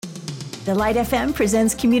The Light FM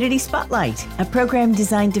presents Community Spotlight, a program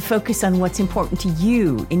designed to focus on what's important to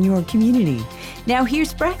you in your community. Now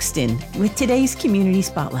here's Braxton with today's Community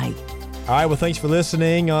Spotlight. All right, well, thanks for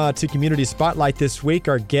listening to Community Spotlight this week.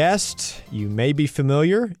 Our guest, you may be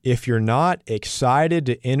familiar. If you're not, excited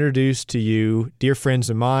to introduce to you dear friends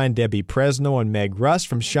of mine, Debbie Presnell and Meg Russ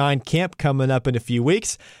from Shine Camp, coming up in a few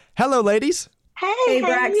weeks. Hello, ladies. Hey,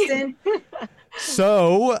 Braxton.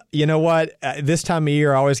 So, you know what? This time of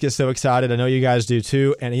year, I always get so excited. I know you guys do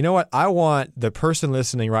too. And you know what? I want the person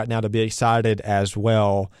listening right now to be excited as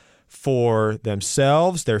well for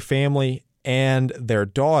themselves, their family, and their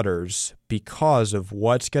daughters because of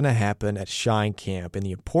what's going to happen at Shine Camp and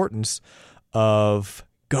the importance of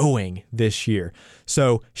going this year.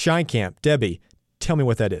 So, Shine Camp, Debbie, tell me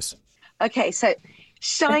what that is. Okay, so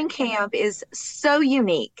Shine Camp is so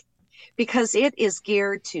unique because it is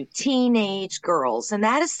geared to teenage girls. And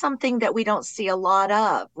that is something that we don't see a lot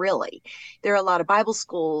of, really. There are a lot of Bible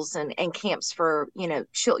schools and camps for,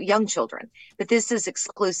 young children. But this is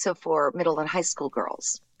exclusive for middle and high school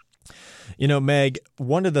girls. You know, Meg,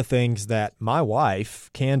 one of the things that my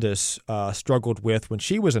wife, Candace, struggled with when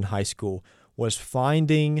she was in high school was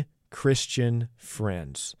finding Christian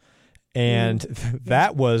friends. And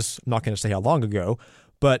that was, I'm not going to say how long ago,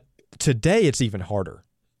 but today it's even harder.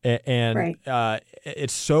 And right.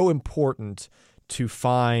 It's so important to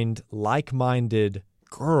find like-minded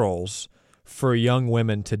girls for young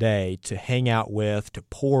women today to hang out with, to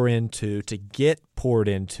pour into, to get poured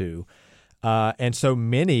into. And so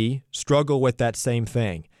many struggle with that same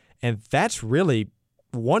thing. And that's really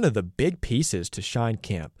one of the big pieces to Shine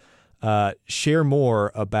Camp. Share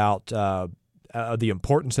more about the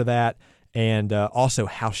importance of that and also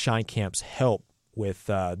how Shine Camps help with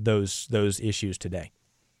those issues today.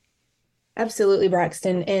 Absolutely,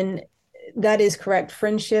 Braxton. And that is correct.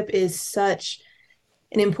 Friendship is such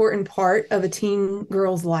an important part of a teen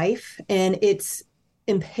girl's life. And it's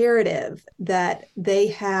imperative that they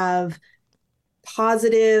have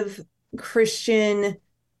positive Christian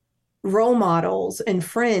role models and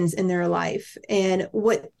friends in their life. And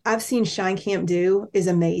what I've seen Shine Camp do is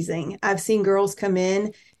amazing. I've seen girls come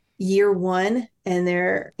in year one and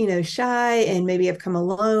they're, shy and maybe have come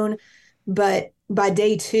alone. But by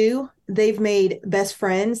day two, they've made best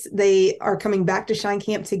friends. They are coming back to Shine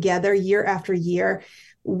Camp together year after year.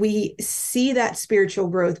 We see that spiritual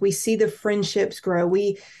growth. We see the friendships grow.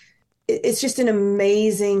 It's just an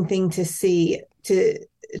amazing thing to see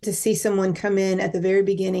someone come in at the very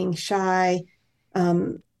beginning, shy,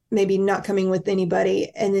 maybe not coming with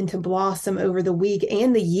anybody, and then to blossom over the week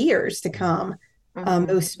and the years to come,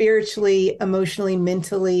 both spiritually, emotionally,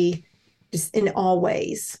 mentally, just in all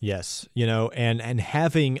ways. Yes, and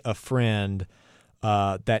having a friend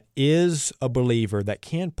that is a believer that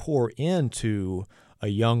can pour into a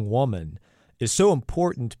young woman is so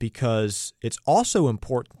important because it's also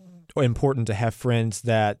important to have friends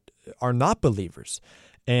that are not believers.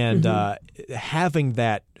 And having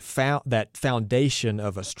that foundation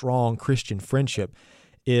of a strong Christian friendship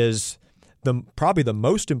is probably the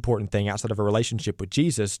most important thing outside of a relationship with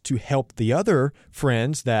Jesus to help the other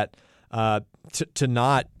friends that to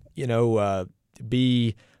not,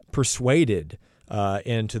 be persuaded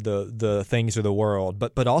into the things of the world,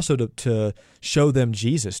 but also to show them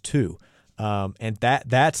Jesus too. And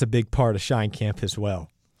that's a big part of Shine Camp as well,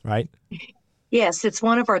 right? Yes, it's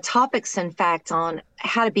one of our topics, in fact, on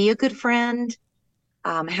how to be a good friend,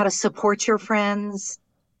 how to support your friends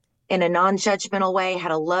in a non-judgmental way, how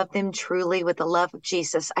to love them truly with the love of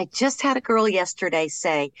Jesus. I just had a girl yesterday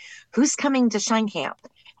say, "Who's coming to Shine Camp?"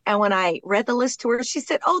 And when I read the list to her, she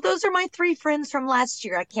said, "Oh, those are my 3 friends from last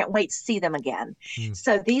year. I can't wait to see them again."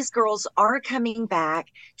 So these girls are coming back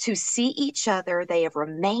to see each other. They have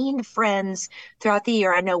remained friends throughout the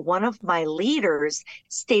year. I know one of my leaders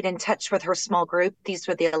stayed in touch with her small group. These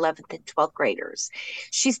were the 11th and 12th graders.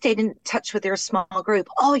 She stayed in touch with their small group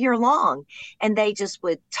all year long. And they just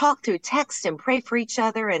would talk through text and pray for each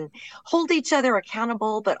other and hold each other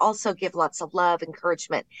accountable, but also give lots of love,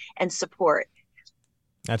 encouragement, and support.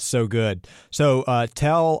 That's so good. So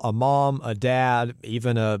tell a mom, a dad,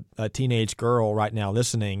 even a teenage girl right now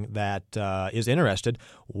listening that is interested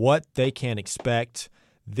what they can expect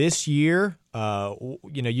this year.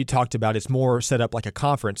 You talked about it's more set up like a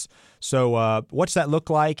conference. So what's that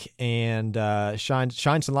look like? And shine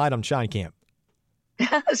some light on Shine Camp.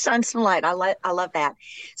 Shine some light. I love that.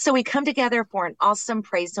 So we come together for an awesome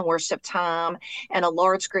praise and worship time and a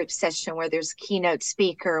large group session where there's a keynote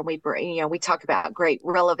speaker. And we talk about great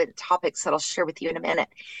relevant topics that I'll share with you in a minute.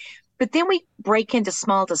 But then we break into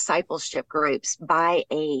small discipleship groups by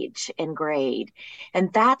age and grade.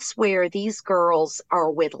 And that's where these girls are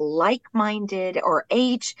with like-minded or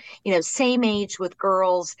age, same age with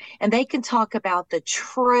girls. And they can talk about the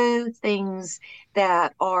true things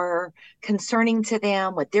that are concerning to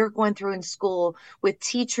them, what they're going through in school, with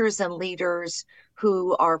teachers and leaders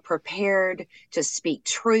who are prepared to speak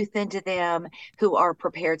truth into them, who are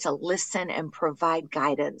prepared to listen and provide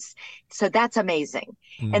guidance. So that's amazing.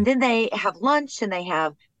 And then they have lunch and they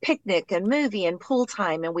have picnic and movie and pool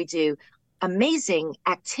time. And we do amazing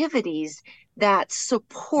activities that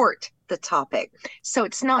support the topic. So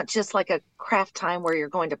it's not just like a craft time where you're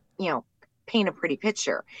going to, paint a pretty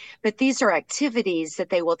picture, but these are activities that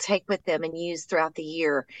they will take with them and use throughout the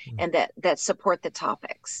year and that support the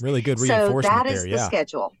topics. Really good reinforcement so that there. is the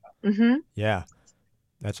schedule. Mm-hmm. Yeah.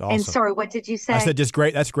 That's awesome. And sorry, what did you say? I said just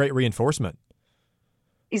great. That's great reinforcement.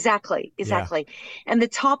 Exactly. Yeah. And the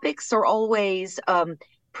topics are always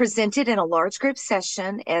presented in a large group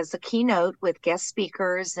session as a keynote with guest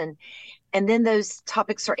speakers. And then those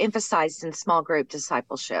topics are emphasized in small group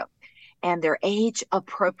discipleship. And they're age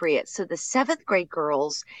appropriate. So the 7th grade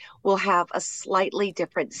girls will have a slightly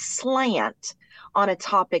different slant on a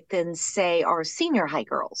topic than, say, our senior high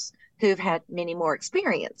girls who've had many more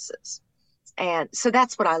experiences. And so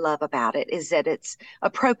that's what I love about it, is that it's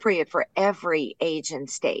appropriate for every age and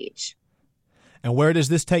stage. And where does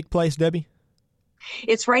this take place, Debbie?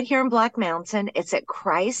 It's right here in Black Mountain. It's at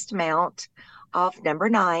Christ Mount off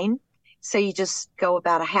number 9. So you just go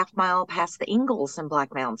about a half mile past the Ingalls in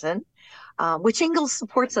Black Mountain. Which Ingalls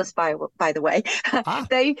supports us, by the way.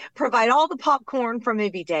 They provide all the popcorn for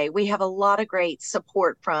movie day. We have a lot of great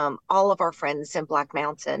support from all of our friends in Black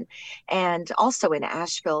Mountain and also in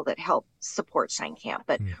Asheville that help support Shine Camp,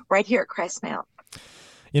 but right here at Christ Mount.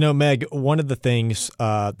 Meg, one of the things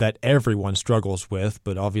that everyone struggles with,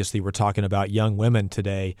 but obviously we're talking about young women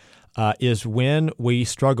today, is when we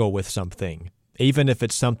struggle with something, even if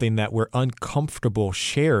it's something that we're uncomfortable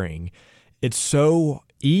sharing, it's so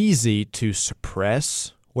easy to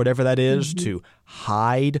suppress whatever that is, to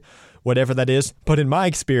hide whatever that is. But in my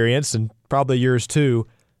experience, and probably yours too,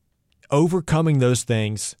 overcoming those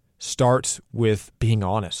things starts with being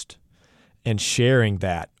honest and sharing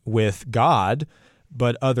that with God,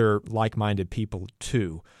 but other like-minded people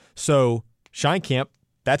too. So Shine Camp,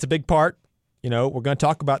 that's a big part. We're going to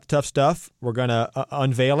talk about the tough stuff. We're going to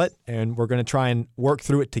unveil it, and we're going to try and work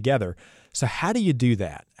through it together. So how do you do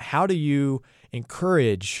that? How do you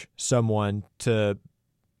encourage someone to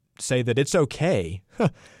say that it's okay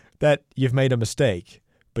that you've made a mistake,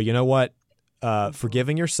 but you know what?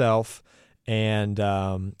 Forgiving yourself and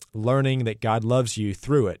learning that God loves you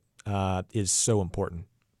through it is so important.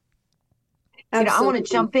 I want to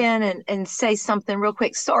jump in and say something real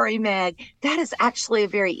quick. Sorry, Meg. That is actually a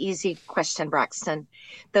very easy question, Braxton.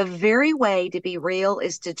 The very way to be real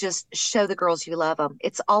is to just show the girls you love them.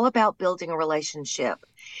 It's all about building a relationship.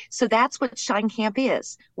 So that's what Shine Camp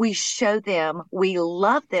is. We show them we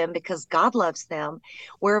love them because God loves them.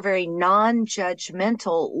 We're a very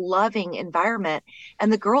non-judgmental, loving environment,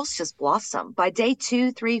 and the girls just blossom. By day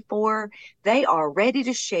 2, 3, 4, they are ready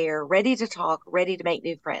to share, ready to talk, ready to make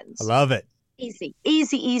new friends. I love it. Easy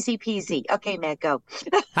peasy. Okay, Meg, go.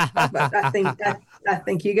 I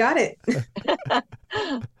think you got it.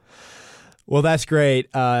 Well, that's great.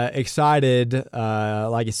 Excited.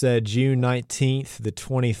 Like I said, June 19th, the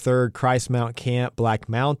 23rd, Christ Mount Camp, Black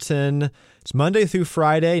Mountain. It's Monday through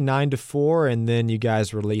Friday, 9 to 4, and then you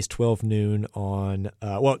guys release 12 noon on,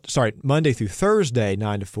 Monday through Thursday,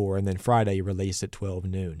 9 to 4, and then Friday you release at 12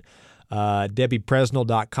 noon.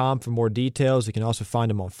 DebbiePresnell.com for more details. You can also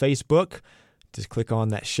find them on Facebook. Just click on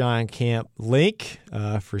that Shine Camp link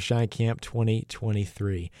for Shine Camp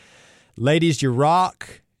 2023. Ladies, you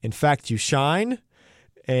rock. In fact, you shine.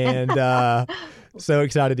 And so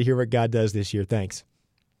excited to hear what God does this year. Thanks.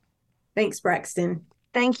 Thanks, Braxton.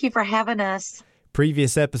 Thank you for having us.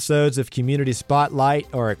 Previous episodes of Community Spotlight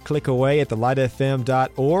are a click away at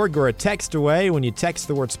thelightfm.org or a text away when you text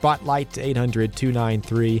the word Spotlight to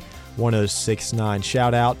 800-293-1069.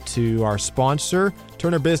 Shout out to our sponsor,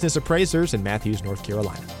 Turner Business Appraisers in Matthews, North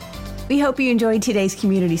Carolina. We hope you enjoyed today's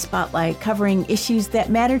Community Spotlight covering issues that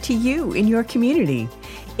matter to you in your community.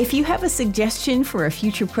 If you have a suggestion for a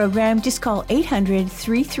future program, just call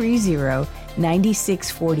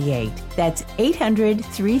 800-330-9648. That's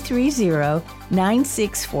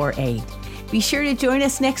 800-330-9648. Be sure to join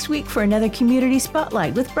us next week for another Community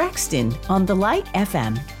Spotlight with Braxton on The Light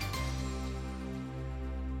FM.